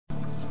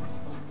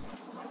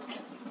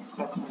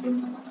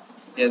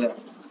Yeah,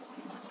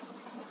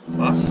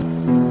 boss.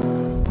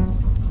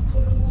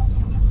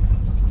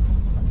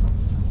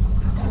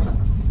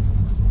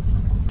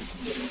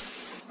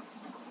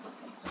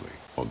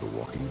 On The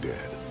Walking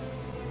Dead.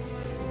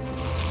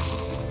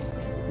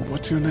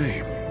 What's your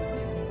name?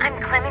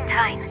 I'm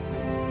Clementine.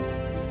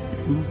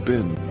 You've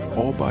been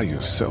all by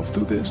yourself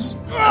through this?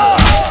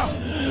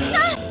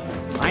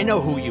 I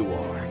know who you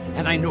are,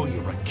 and I know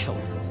you're a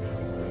killer.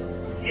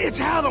 It's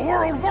how the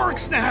world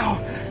works now!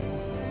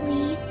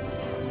 Lee,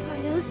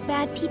 are those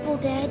bad people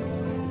dead?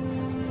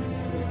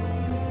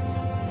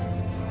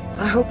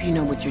 I hope you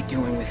know what you're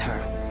doing with her.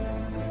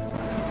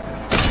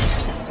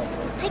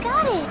 I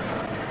got it!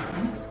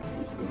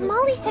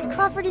 Molly said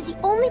Crawford is the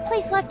only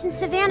place left in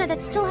Savannah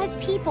that still has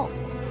people.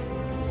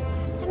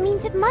 That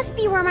means it must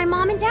be where my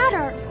mom and dad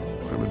are.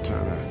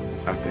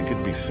 Clementine, I think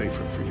it'd be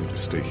safer for you to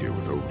stay here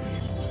with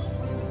O'Reilly.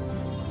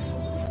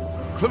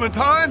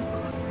 Clementine?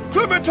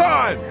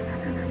 Clementine!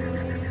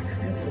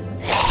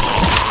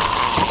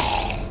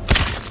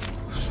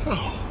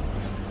 Oh.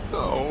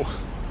 Oh.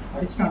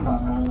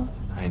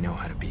 I know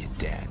how to be a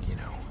dad, you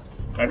know.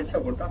 கடிச்சா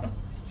போட்டானா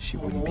She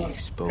wouldn't be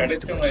exposed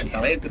கடிச்ச to what மாதிரி she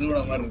தலையை has been.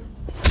 திருவிழா மாதிரி இருக்கு.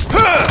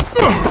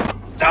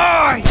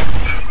 Die!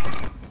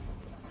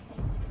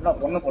 என்ன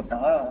பொண்ணு போட்டா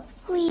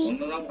Lee,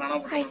 பொண்ணுதான்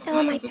காணாம I saw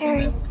my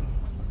parents.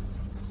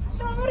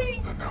 Sorry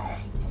I know.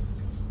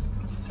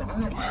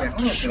 Sorry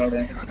எவன் வச்சிராடு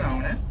என்கிட்ட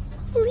அவனே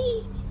Lee,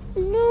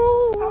 no.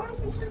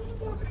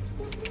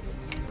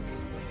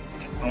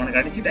 அவனுக்கு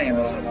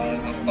அடிச்சிட்டாங்க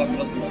அப்பா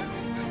குலத்துல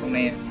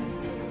உன்னைய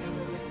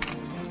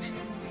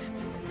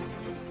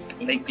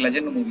லைக்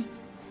லெஜெண்ட் மூவி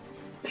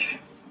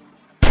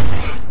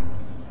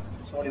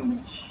சாரி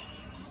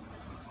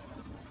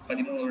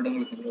 13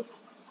 வருடங்களுக்கு பிறகு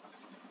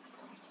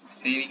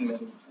சேவிங்ல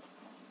இருக்கு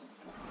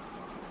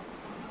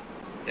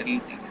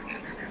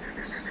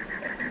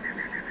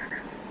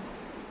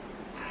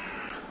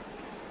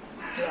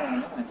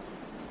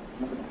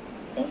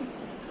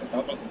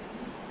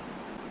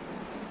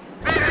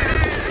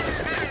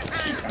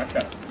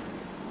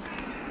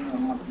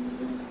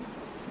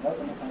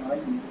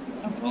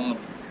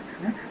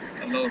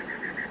Hello.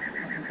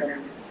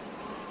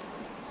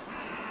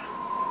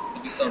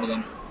 Episode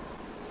 1.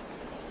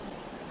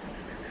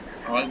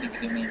 All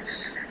that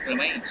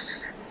remains.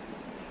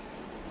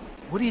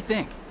 What do you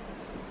think?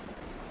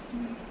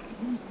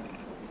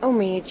 Oh,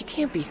 Midge, you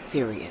can't be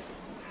serious.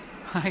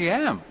 I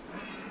am.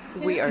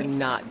 We are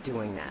not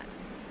doing that.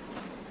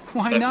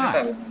 Why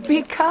not?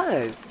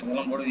 Because.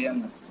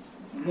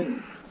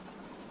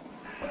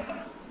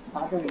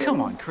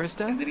 Come on,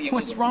 Krista.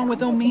 What's wrong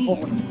with Omi?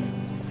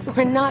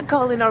 We're not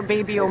calling our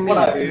baby Omi.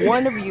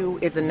 One of you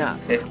is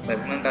enough.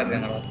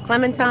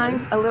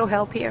 Clementine, a little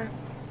help here?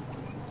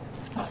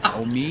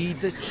 Omi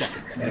the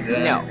second.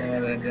 No.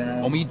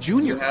 Omi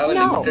Jr.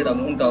 No.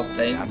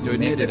 Have to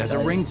admit it has a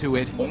ring to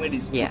it.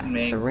 Yeah,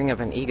 the ring of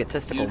an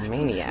egotistical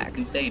maniac.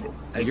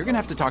 You're gonna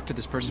have to talk to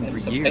this person for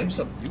years.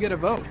 You get a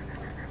vote.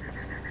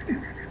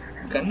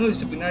 கண்ணு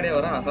வச்சுட்டு பின்னாடியே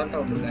வர அசால்ட்டா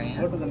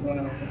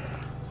விட்டுருக்காங்க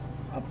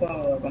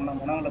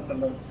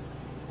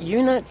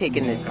You're not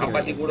taking this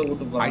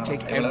seriously. I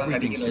take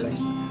everything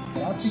seriously,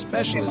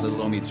 especially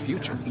little Omi's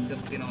future.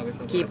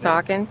 Keep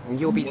talking, and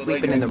you'll be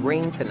sleeping in the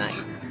ring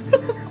tonight.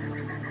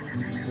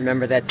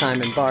 Remember that time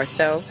in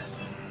Barstow?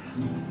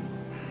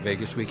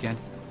 Vegas weekend.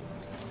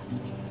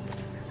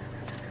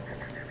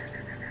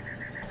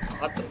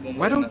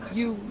 Why don't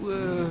you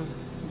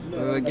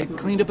get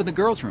cleaned up in the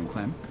girls' room,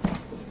 Clem?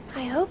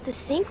 I hope the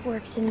sink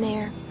works in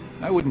there.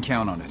 I wouldn't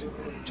count on it.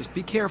 Just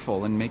be careful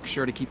and make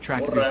sure to keep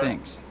track of your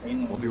things.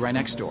 We'll be right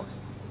next door.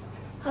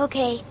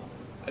 Okay.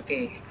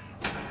 Okay.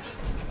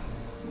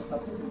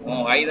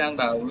 Oh,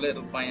 ஐதான்டா உள்ள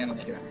இருப்பாங்க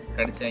நினைக்கிறேன்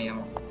கடிச்சாங்க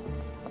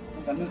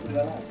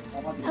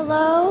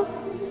Hello?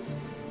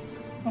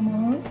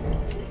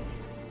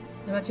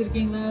 ஏதாச்சும்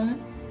இருக்கீங்களா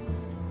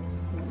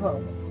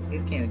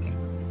இருக்கேன்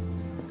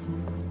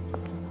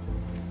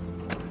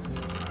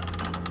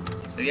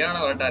சரியான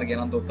வரட்டா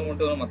இருக்கேன் நான் தொட்டு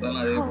மட்டும்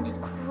மத்ததெல்லாம் அதே Oh,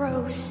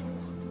 gross.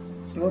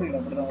 ஸ்டோரியில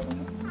அப்படிதான்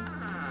வரும்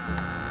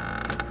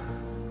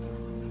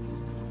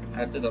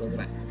அடுத்து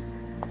தொடங்குறேன்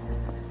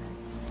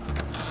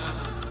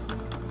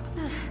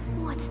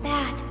What's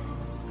that?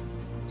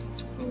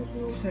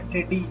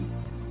 Teddy.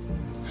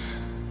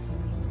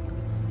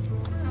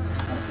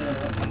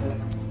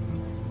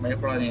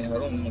 பயப்படாதீங்க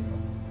வரும்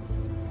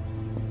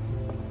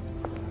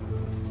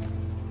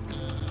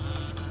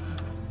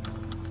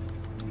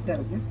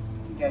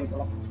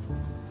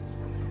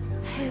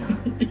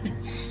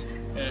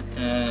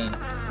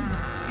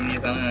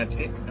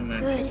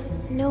Good.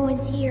 No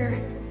one's here.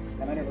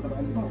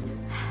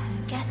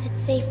 Guess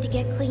it's safe to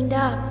get cleaned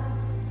up.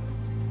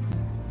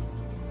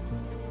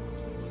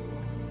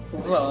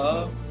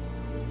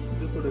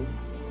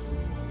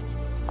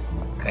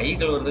 கை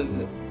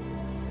கழுவுறதுக்கு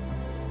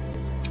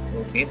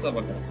பேச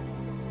பார்க்கறேன்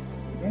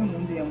ஏன்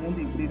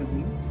மூஞ்சி இப்படி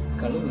இருக்கு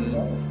கழுவு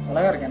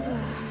அழகா இருக்கேன்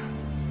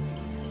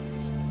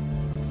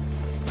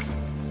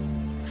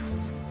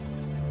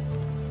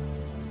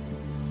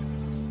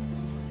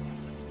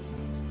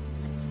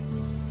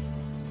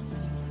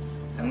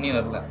தண்ணி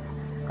வரல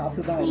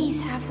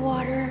Please have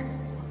water.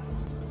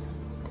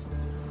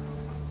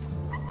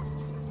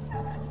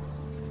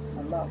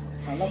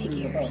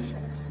 Figures.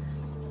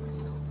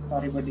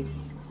 Sorry, buddy.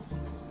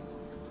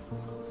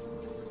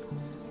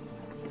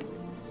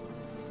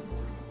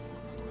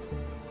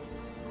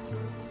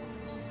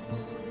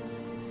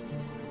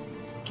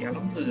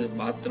 கிளம்பு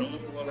பாத்ரூம்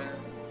போல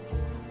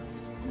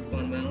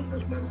வந்தாலும்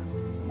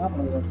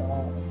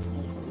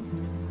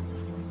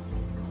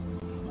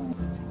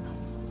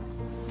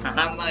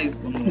நான்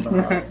யூஸ்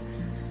பண்ணுவேன்.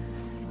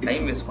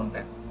 டைம் வேஸ்ட்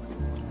பண்ணிட்டேன்.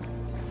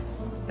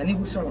 தண்ணி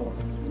குடிச்சாலும்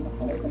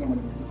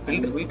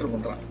ஃபில்டர்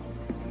பண்றான்.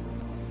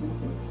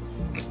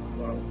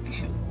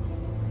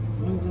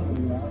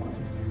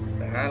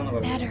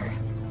 Better.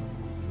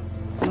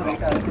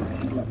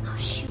 Oh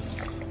shoot.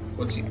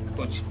 கோச்சி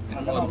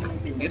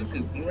இருக்கு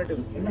முன்னாடி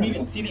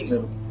சீலிங்ல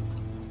இருக்கு.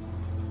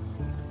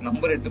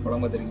 நம்பர் 8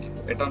 படம் பார்த்துருக்கீங்க?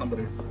 8ஆம்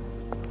நம்பர் 8.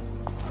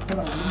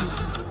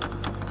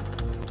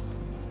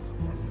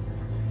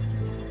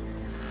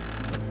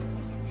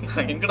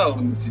 எங்கடா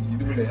வந்துச்சு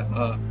இதுக்குள்ளயா?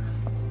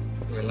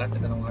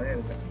 விளையாட்டுத்தனமாவே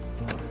இருக்கேன்.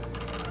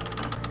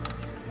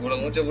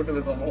 இவ்வளவு மூச்சை போட்டு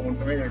இருக்கோமோ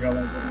ஒன்றுமே கேட்காம.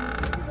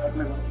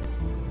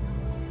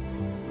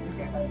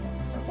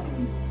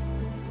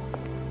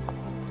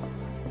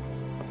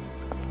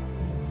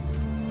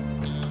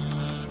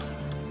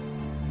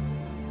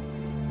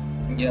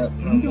 இங்க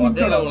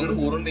முதல்ல வந்து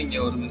உருண்டு இங்க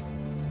வருது.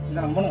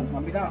 நம்பணும்,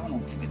 நம்பிதான்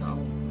ஆகணும்.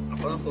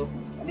 அப்பதான் சோறு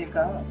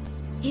பண்ணிருக்கா?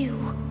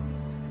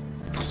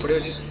 அப்படியே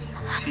வச்சு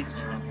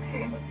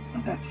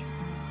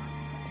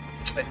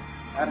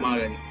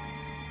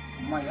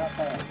அம்மா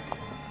யாப்பா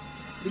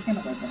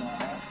பிடிக்கணும் பார்த்தா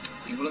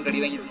இவ்வளவு கடி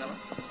வாங்கி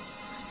இருந்தாலும்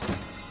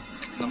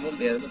நம்ப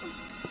முடியாது.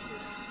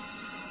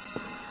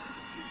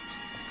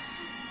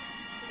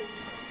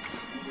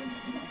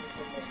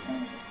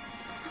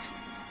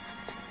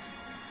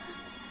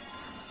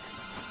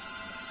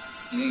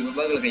 இது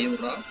விபாகல கையை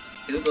விட்றா,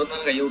 இது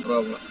தோத்தாலும் கையை விட்டுறா.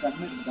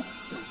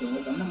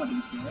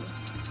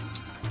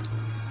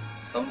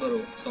 சவுண்ட்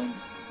வரும், சவுண்ட்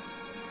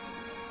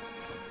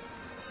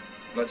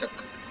சக்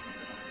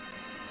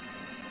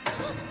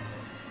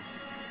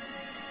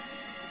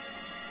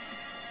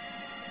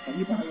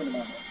அங்கிட்ட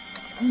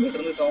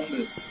இருந்து சவுண்டு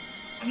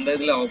அந்த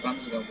இதுல அவ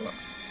உட்காந்துருக்காப்புல.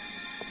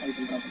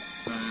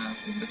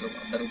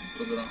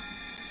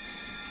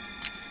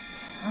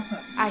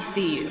 I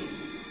see you.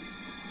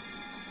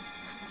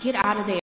 Get out of there.